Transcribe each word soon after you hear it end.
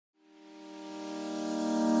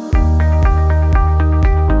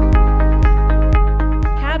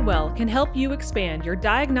can help you expand your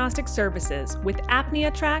diagnostic services with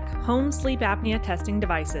ApneaTrak home sleep apnea testing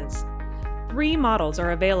devices. 3 models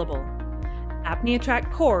are available.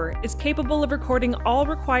 ApneaTrak Core is capable of recording all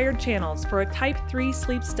required channels for a Type 3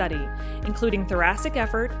 sleep study, including thoracic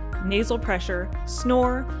effort, nasal pressure,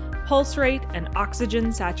 snore, pulse rate, and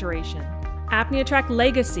oxygen saturation. ApneaTrak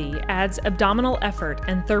Legacy adds abdominal effort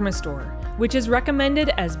and thermistor, which is recommended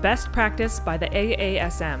as best practice by the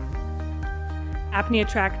AASM.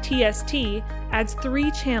 ApneaTrak TST adds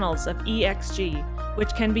 3 channels of EXG,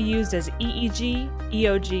 which can be used as EEG,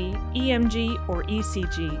 EOG, EMG, or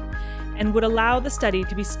ECG, and would allow the study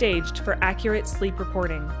to be staged for accurate sleep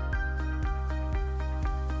reporting.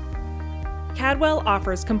 Cadwell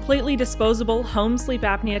offers completely disposable home sleep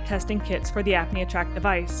apnea testing kits for the ApneaTrak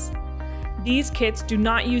device. These kits do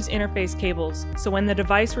not use interface cables, so when the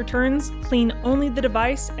device returns, clean only the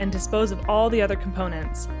device and dispose of all the other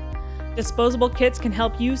components. Disposable kits can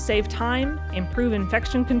help you save time, improve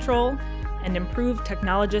infection control, and improve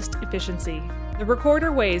technologist efficiency. The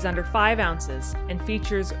recorder weighs under 5 ounces and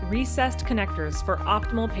features recessed connectors for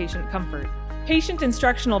optimal patient comfort. Patient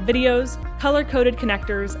instructional videos, color-coded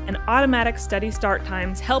connectors, and automatic study start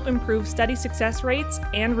times help improve study success rates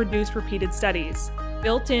and reduce repeated studies.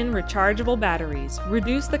 Built-in rechargeable batteries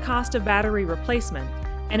reduce the cost of battery replacement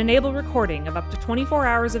and enable recording of up to 24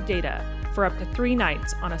 hours of data for up to 3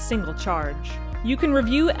 nights on a single charge. You can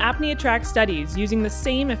review ApneaTrak studies using the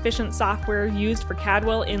same efficient software used for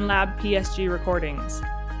Cadwell in-lab PSG recordings.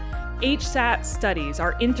 HSAT studies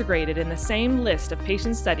are integrated in the same list of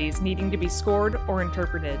patient studies needing to be scored or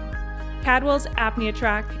interpreted. Cadwell's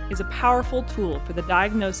ApneaTrak is a powerful tool for the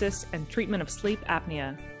diagnosis and treatment of sleep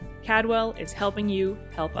apnea. Cadwell is helping you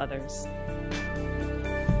help others.